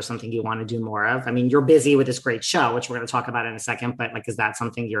 is theater something you want to do more of? I mean, you're busy with this great show, which we're going to talk about in a second, but like, is that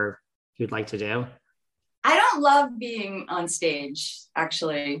something you'd like to do? I don't love being on stage,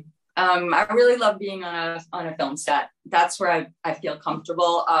 actually. I really love being on a film set. That's where I feel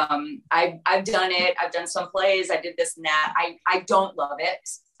comfortable. I've done it. I've done some plays. I did this and that. I don't love it.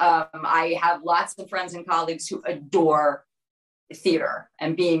 I have lots of friends and colleagues who adore theater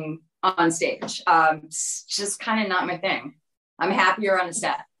and being on stage. It's just kind of not my thing. I'm happier on a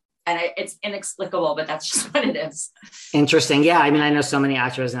set. And it's inexplicable, but that's just what it is. Interesting. Yeah. I mean, I know so many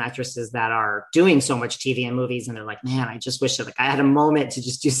actors and actresses that are doing so much TV and movies, and they're like, man, I just wish that I had a moment to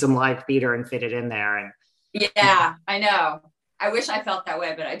just do some live theater and fit it in there. And yeah, I know. I wish I felt that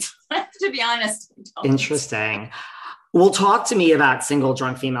way, but I don't, to be honest. I don't. Interesting. Well, talk to me about Single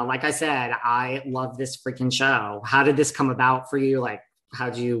Drunk Female. Like I said, I love this freaking show. How did this come about for you? Like, how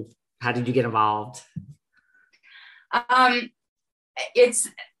did you get involved?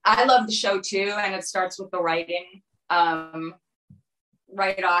 I love the show too, and it starts with the writing.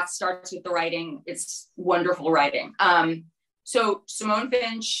 Right off starts with the writing. It's wonderful writing. So Simone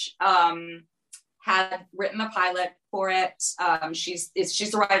Finch had written the pilot for it. She's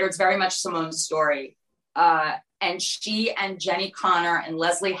the writer. It's very much Simone's story. And she and Jenny Connor and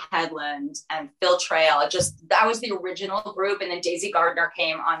Leslie Headland and Phil Trail, that was the original group. And then Daisy Gardner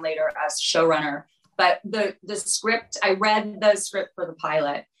came on later as showrunner. But the script, I read the script for the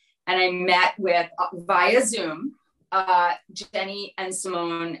pilot, and I met with via Zoom, Jenny and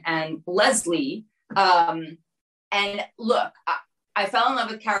Simone and Leslie. And look, I fell in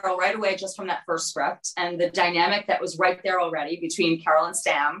love with Carol right away just from that first script, and the dynamic that was right there already between Carol and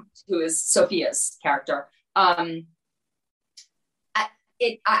Sam, who is Sophia's character.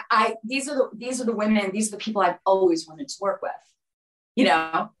 These are the women, these are the people I've always wanted to work with, you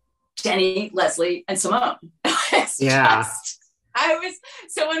know, Jenny, Leslie, and Simone.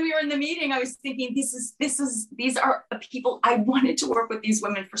 So when we were in the meeting, I was thinking, these are the people I wanted to work with, these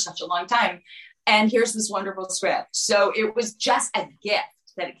women for such a long time. And here's this wonderful script. So it was just a gift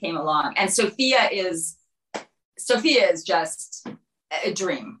that it came along. And Sophia is just a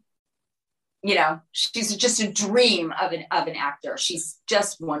dream. You know, she's just a dream of an actor. She's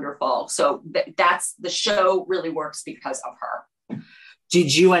just wonderful. So that's the show really works because of her.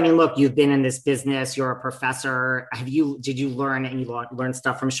 Look, you've been in this business, you're a professor. Did you learn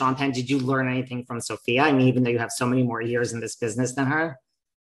stuff from Sean Penn? Did you learn anything from Sophia? I mean, even though you have so many more years in this business than her?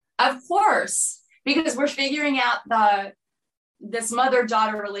 Of course, because we're figuring out this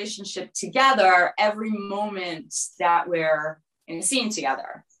mother-daughter relationship together every moment that we're in a scene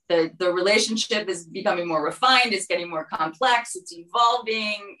together. The relationship is becoming more refined, it's getting more complex, it's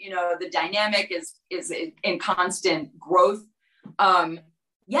evolving, you know, the dynamic is in constant growth.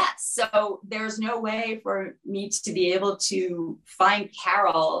 So there's no way for me to be able to find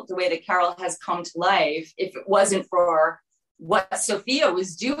Carol the way that Carol has come to life if it wasn't for what Sophia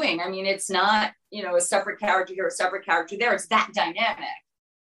was doing. I mean, it's not, you know, a separate character here, a separate character there. It's that dynamic.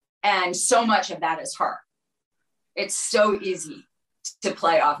 And so much of that is her. It's so easy to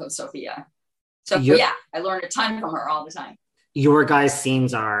play off of Sophia. So I learned a ton from her all the time. Your guys'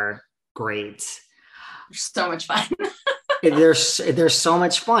 scenes are great. They're so much fun. they're so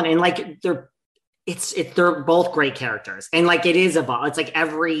much fun. And like, they're both great characters. And like, it's like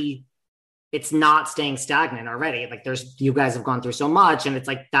it's not staying stagnant already. Like you guys have gone through so much, and it's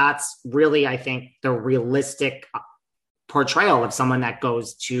like, that's really, I think, the realistic portrayal of someone that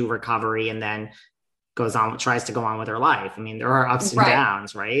goes to recovery and then tries to go on with her life. I mean, there are ups and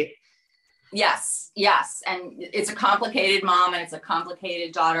downs, right? Yes. And it's a complicated mom and it's a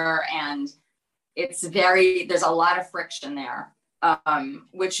complicated daughter, and there's a lot of friction there,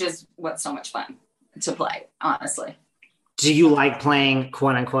 which is what's so much fun to play, honestly. Do you like playing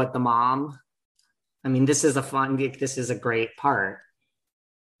quote unquote the mom? I mean, this is a great part.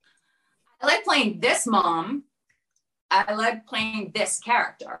 I like playing this mom. I like playing this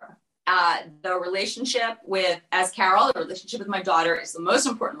character. The relationship as Carol, the relationship with my daughter is the most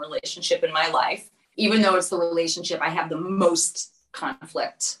important relationship in my life, even though it's the relationship I have the most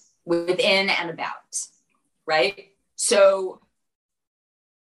conflict within and about, right? So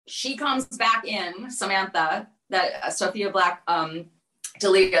she comes back in, Samantha, that Sophia Black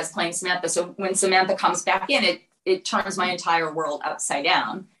D'Elia is playing Samantha. So when Samantha comes back in, it turns my entire world upside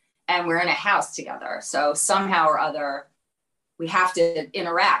down, and we're in a house together. So somehow or other, we have to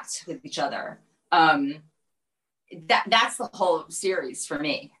interact with each other. That's the whole series for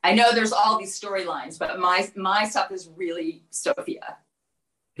me. I know there's all these storylines, but my stuff is really Sophia.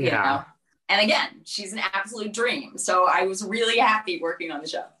 Yeah. You know? And again, she's an absolute dream. So I was really happy working on the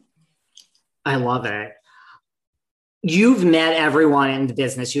show. I love it. You've met everyone in the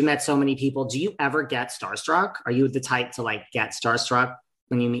business. You've met so many people. Do you ever get starstruck? Are you the type to like get starstruck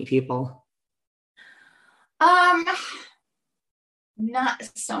when you meet people? Not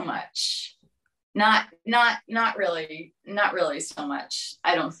so much. Not really so much.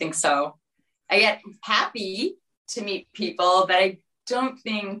 I don't think so. I get happy to meet people, but I don't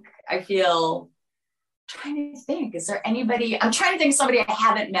think I feel. I'm trying to think. Is there anybody? I'm trying to think of somebody I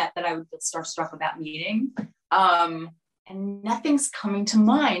haven't met that I would get starstruck about meeting. And nothing's coming to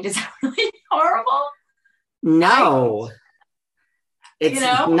mind. Is that really horrible? No. It's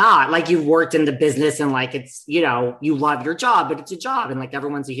not like you've worked in the business and like, it's, you know, you love your job, but it's a job and like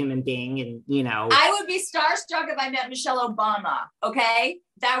everyone's a human being and, you know. I would be starstruck if I met Michelle Obama. Okay.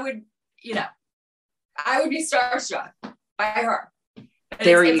 That would, you know, I would be starstruck by her. But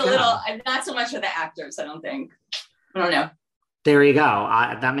it's a little, not so much for the actors, I don't think. I don't know. There you go.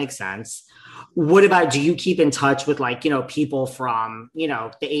 That makes sense. What about, do you keep in touch with like, you know, people from, you know,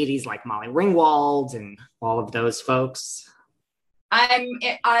 the 80s, like Molly Ringwald and all of those folks?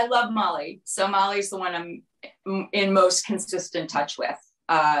 I love Molly. So Molly's the one I'm in most consistent touch with.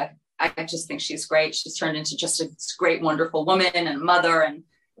 I just think she's great. She's turned into just a great, wonderful woman and mother. And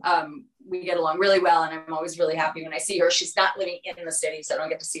we get along really well. And I'm always really happy when I see her. She's not living in the city, so I don't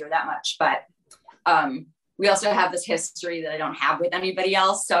get to see her that much. But we also have this history that I don't have with anybody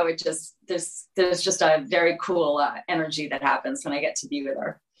else. So it just, there's just a very cool energy that happens when I get to be with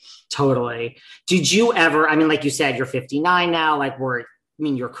her. Totally. Did you ever, I mean, like you said, you're 59 now, like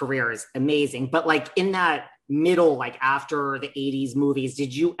your career is amazing, but like in that middle, like after the 80s movies,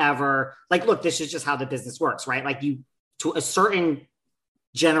 did you ever like, look, this is just how the business works, right? Like you, to a certain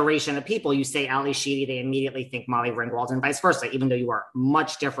generation of people, you say Ally Sheedy, they immediately think Molly Ringwald, and vice versa, even though you are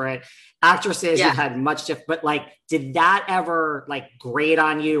much different actresses. You've had much different, but like, did that ever like grate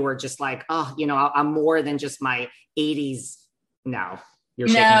on you, or just like, oh, you know, I'm more than just my 80s? No, you're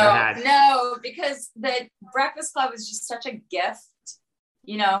shaking your head. No, because the Breakfast Club is just such a gift,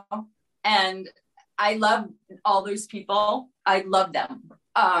 you know, and I love all those people. I love them.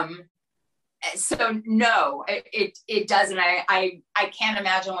 So no, it doesn't. I can't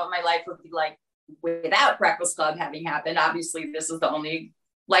imagine what my life would be like without Breakfast Club having happened. Obviously, this is the only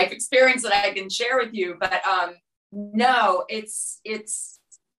life experience that I can share with you. But no,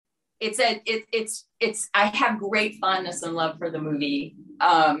 I have great fondness and love for the movie,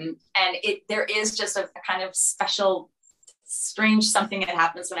 and there is just a kind of special, strange something that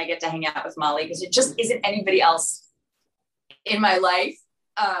happens when I get to hang out with Molly, because it just isn't anybody else in my life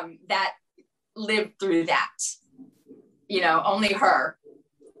that lived through that, you know, only her.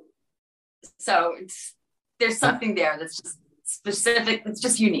 So there's something there that's just specific, it's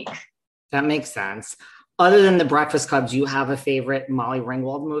just unique. That makes sense. Other than the Breakfast Club, do you have a favorite Molly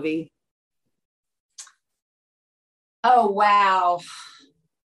Ringwald movie? Oh, wow.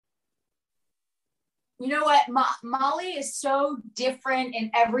 You know what? Molly is so different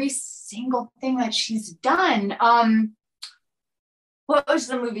in every single thing that she's done. What was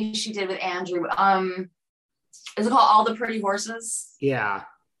the movie she did with Andrew? Is it called All the Pretty Horses? Yeah.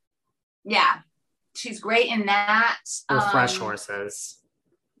 Yeah. She's great in that. Or Fresh Horses.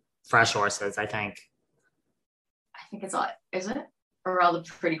 Fresh Horses, I think. I think it's all, is it? Or All the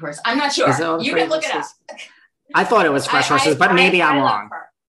Pretty Horses? I'm not sure. You can look it up. I thought it was Fresh Horses, but maybe I'm wrong.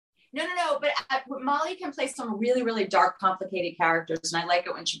 No. But Molly can play some really, really dark, complicated characters, and I like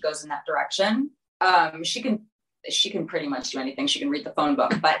it when she goes in that direction. She can pretty much do anything. She can read the phone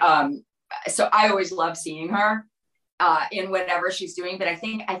book, but so I always love seeing her in whatever she's doing. But I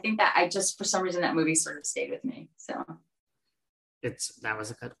think that I just, for some reason, that movie sort of stayed with me. So that was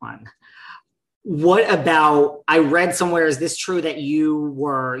a good one. What about, I read somewhere, is this true that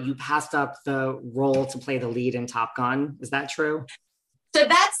you passed up the role to play the lead in Top Gun? Is that true? So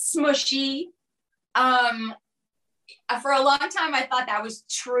that's smushy. For a long time, I thought that was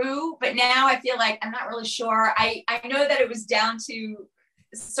true, but now I feel like I'm not really sure. I know that it was down to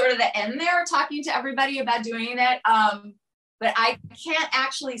sort of the end there, talking to everybody about doing it. But I can't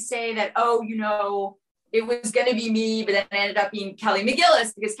actually say that, oh, you know, it was going to be me, but then it ended up being Kelly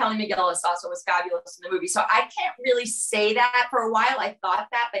McGillis, because Kelly McGillis also was fabulous in the movie. So I can't really say that. For a while, I thought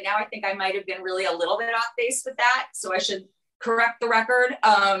that, but now I think I might have been really a little bit off base with that. So I should correct the record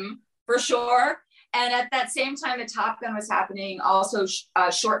for sure. And at that same time that Top Gun was happening, also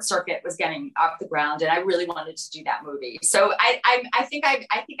Short Circuit was getting off the ground, and I really wanted to do that movie. So I think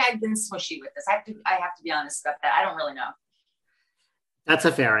I've been smushy with this. I have to be honest about that. I don't really know. That's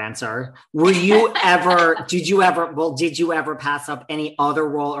a fair answer. Did you ever pass up any other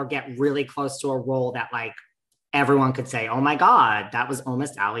role or get really close to a role that like everyone could say, oh my God, that was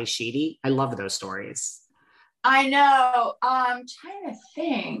almost Ally Sheedy? I love those stories. I know. I'm trying to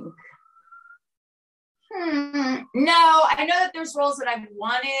think. No, I know that there's roles that I've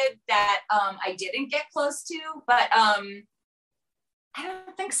wanted that I didn't get close to, but I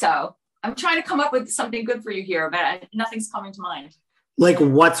don't think so. I'm trying to come up with something good for you here, but nothing's coming to mind. Like,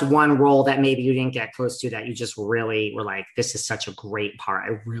 what's one role that maybe you didn't get close to that you just really were like, this is such a great part,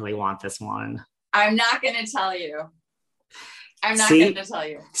 I really want this one? I'm not going to tell you. I'm not going to tell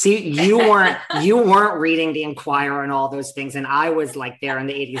you. See, you weren't reading the Inquirer and all those things. And I was like there in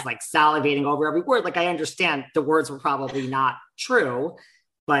the 80s, like salivating over every word. Like, I understand the words were probably not true,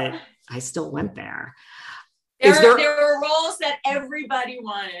 but I still went there. There were roles that everybody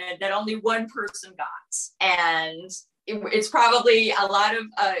wanted that only one person got. And it's probably a lot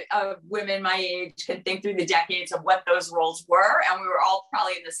of women my age can think through the decades of what those roles were. And we were all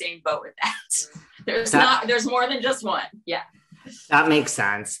probably in the same boat with that. There's more than just one. Yeah. That makes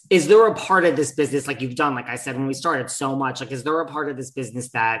sense. Is there a part of this business, like you've done, like I said, when we started so much, like, is there a part of this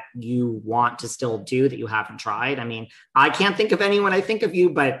business that you want to still do that you haven't tried? I mean, I can't think of anyone I think of you,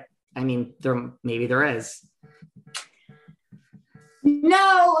 but I mean, maybe there is.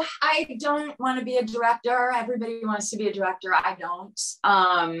 No, I don't want to be a director. Everybody wants to be a director. I don't.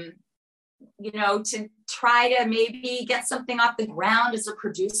 to try to maybe get something off the ground as a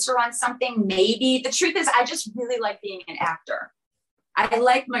producer on something. Maybe the truth is I just really like being an actor. I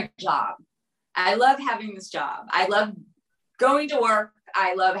like my job. I love having this job. I love going to work.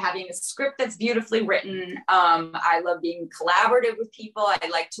 I love having a script that's beautifully written. I love being collaborative with people. I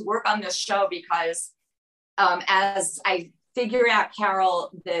like to work on this show because as I figured out,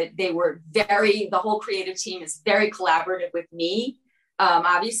 Carol, that the whole creative team is very collaborative with me.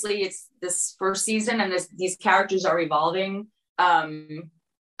 Obviously it's this first season and these characters are evolving.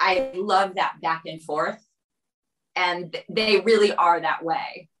 I love that back and forth. And they really are that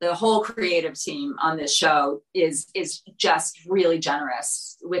way. The whole creative team on this show is just really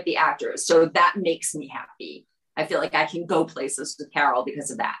generous with the actors. So that makes me happy. I feel like I can go places with Carol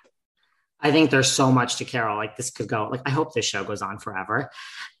because of that. I think there's so much to Carol. Like this could go, like, I hope this show goes on forever.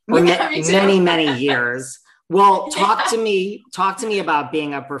 Many years. Well, talk to me about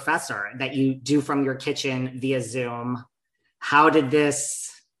being a professor that you do from your kitchen via Zoom.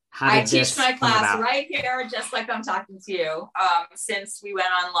 I teach my class right here, just like I'm talking to you, since we went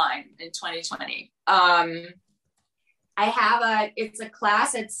online in 2020. It's a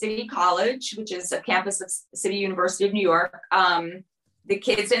class at City College, which is a campus of City University of New York. The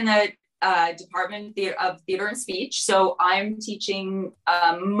kids in the Department of Theater and Speech. So I'm teaching,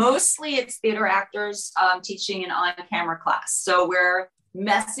 mostly it's theater actors, teaching an on-camera class. So we're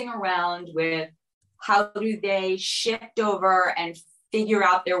messing around with how do they shift over and figure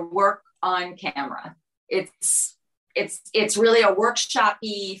out their work on camera. It's really a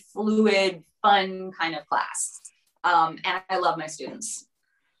workshop-y, fluid, fun kind of class. And I love my students.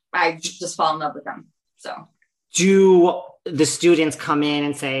 I just fall in love with them. So do the students come in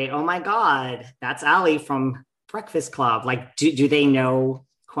and say, oh my God, that's Allie from Breakfast Club? Like, do they know,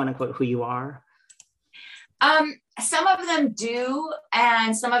 quote unquote, who you are? Some of them do,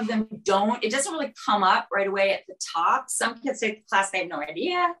 and some of them don't. It doesn't really come up right away at the top. Some kids take the class, they have no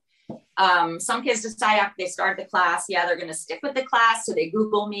idea. Some kids decide after they start the class, they're going to stick with the class. So they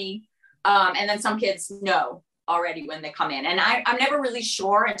Google me. And then some kids know already when they come in. And I'm never really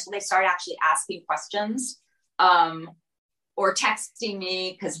sure until they start actually asking questions, or texting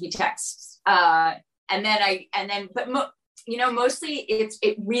me, because we text. Mostly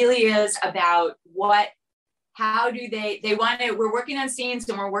it really is about how do they want to, we're working on scenes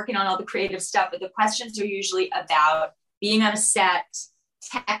and we're working on all the creative stuff, but the questions are usually about being on a set,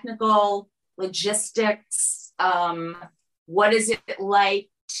 technical, logistics, what is it like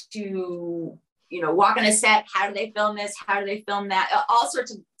to, walk on a set? How do they film this? How do they film that? All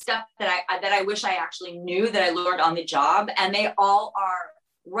sorts of stuff that I wish I actually knew, that I learned on the job. And they all are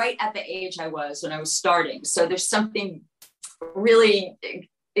right at the age I was when I was starting. So there's something really,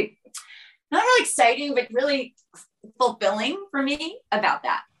 not really exciting, but really fulfilling for me about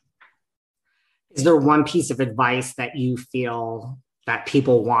that. Is there one piece of advice that you feel that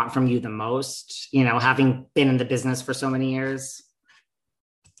people want from you the most, having been in the business for so many years?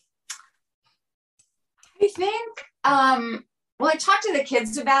 I think, I talked to the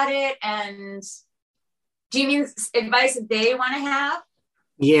kids about it. And do you mean advice that they want to have?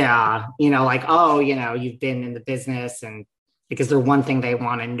 Yeah. You've been in the business, and because they're one thing they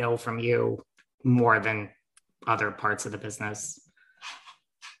want to know from you more than other parts of the business.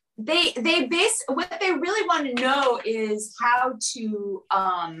 What they really want to know is how to,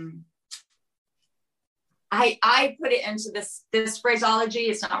 I put it into this phraseology.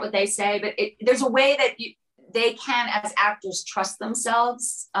 It's not what they say, but there's a way that they can, as actors, trust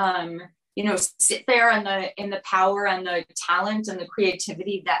themselves, sit there in the power and the talent and the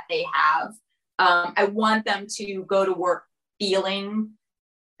creativity that they have. I want them to go to work feeling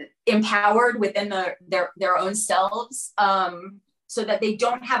empowered within their own selves, so that they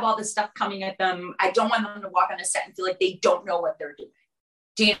don't have all this stuff coming at them. I don't want them to walk on a set and feel like they don't know what they're doing.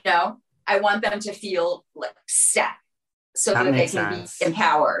 Do you know? I want them to feel like set, so that they can be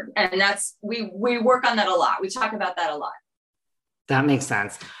empowered. And we work on that a lot. We talk about that a lot. That makes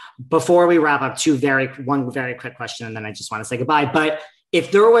sense. Before we wrap up, one very quick question, and then I just want to say goodbye. But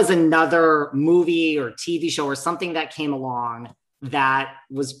if there was another movie or TV show or something that came along that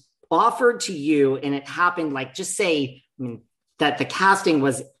was offered to you, and it happened, like, just say, that the casting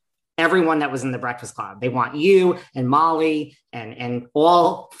was everyone that was in the Breakfast Club. They want you and Molly and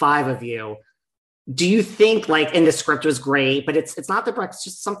all 5 of you. Do you think, and the script was great, but it's not the Breakfast,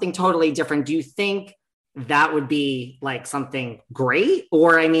 just something totally different. Do you think that would be something great?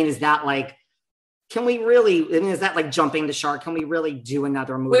 Or, is that can we really, is that jumping the shark? Can we really do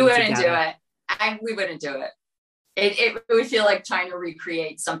another movie We wouldn't together? do it. We wouldn't do it. It would feel like trying to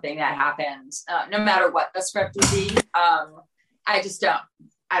recreate something that happened, no matter what the script would be. I just don't.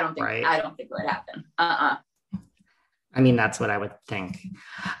 I don't think it would happen. I mean, that's what I would think.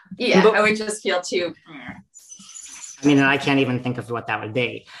 Yeah, I would just feel too. I mean, and I can't even think of what that would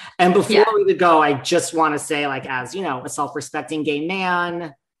be. And before we would go, I just want to say, like, as you know, a self-respecting gay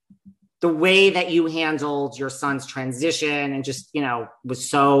man, the way that you handled your son's transition and just, you know, was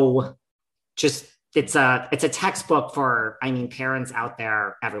so just, it's a textbook for, I mean, parents out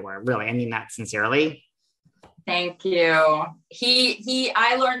there everywhere, really. I mean that sincerely. Thank you.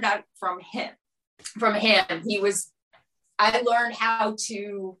 I learned that from him. I learned how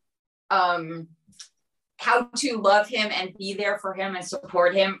to love him and be there for him and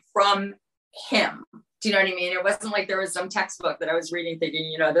support him from him. Do you know what I mean? It wasn't like there was some textbook that I was reading thinking,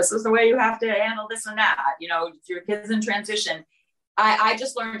 you know, this is the way you have to handle this and that, you know, if your kid's in transition. I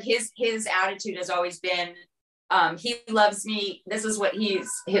just learned his attitude has always been, he loves me. This is what his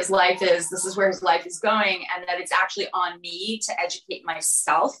life is. This is where his life is going. And that it's actually on me to educate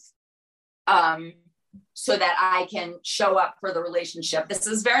myself so that I can show up for the relationship. This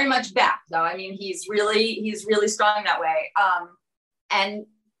is very much Beth, though. I mean, he's really strong that way. And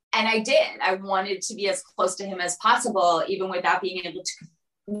I did. I wanted to be as close to him as possible, even without being able to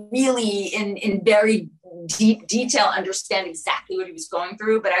really in very deep detail understand exactly what he was going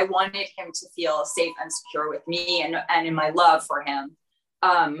through. But I wanted him to feel safe and secure with me and in my love for him.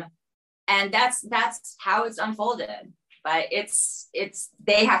 And that's how it's unfolded. But it's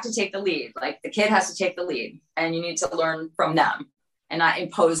they have to take the lead. Like the kid has to take the lead, and you need to learn from them and not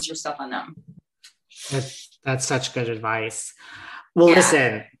impose your stuff on them. That's such good advice. Well,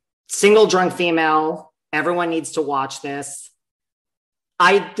 listen, single drunk female, everyone needs to watch this.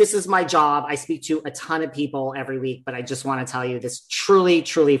 This is my job. I speak to a ton of people every week, but I just want to tell you this truly,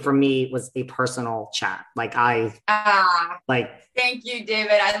 truly for me was a personal chat. Like thank you,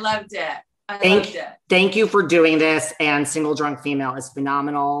 David. I loved it. Thank you for doing this. And Single Drunk Female is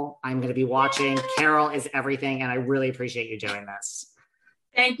phenomenal. I'm going to be watching. Carol is everything. And I really appreciate you doing this.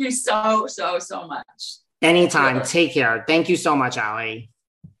 Thank you so much. Anytime. Take care. Thank you so much, Allie.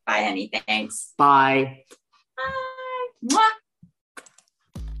 Bye, honey. Thanks. Bye. Bye. Mwah.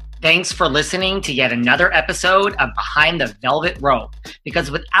 Thanks for listening to yet another episode of Behind the Velvet Rope. Because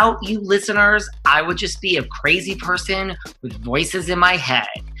without you listeners, I would just be a crazy person with voices in my head.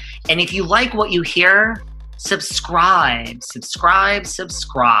 And if you like what you hear, subscribe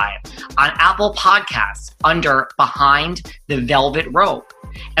on Apple Podcasts under Behind the Velvet Rope.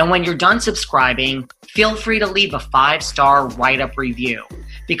 And when you're done subscribing, feel free to leave a 5-star write-up review,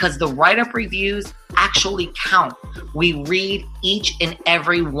 because the write-up reviews actually count. We read each and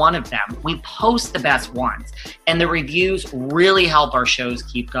every one of them. We post the best ones, and the reviews really help our shows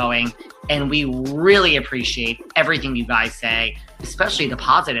keep going. And we really appreciate everything you guys say, especially the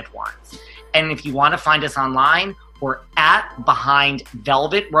positive ones. And if you want to find us online, we're at Behind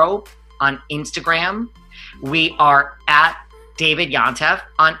Velvet Rope on Instagram. We are at David Yontef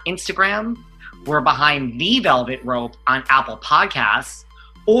on Instagram. We're Behind the Velvet Rope on Apple Podcasts.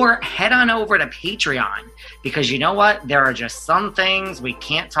 Or head on over to Patreon, because you know what? There are just some things we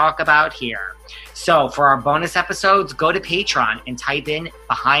can't talk about here. So for our bonus episodes, go to Patreon and type in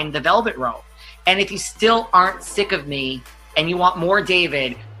Behind the Velvet Rope. And if you still aren't sick of me and you want more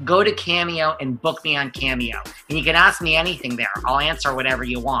David, go to Cameo and book me on Cameo. And you can ask me anything there. I'll answer whatever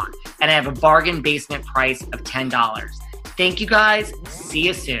you want. And I have a bargain basement price of $10. Thank you guys. See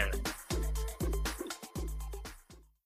you soon.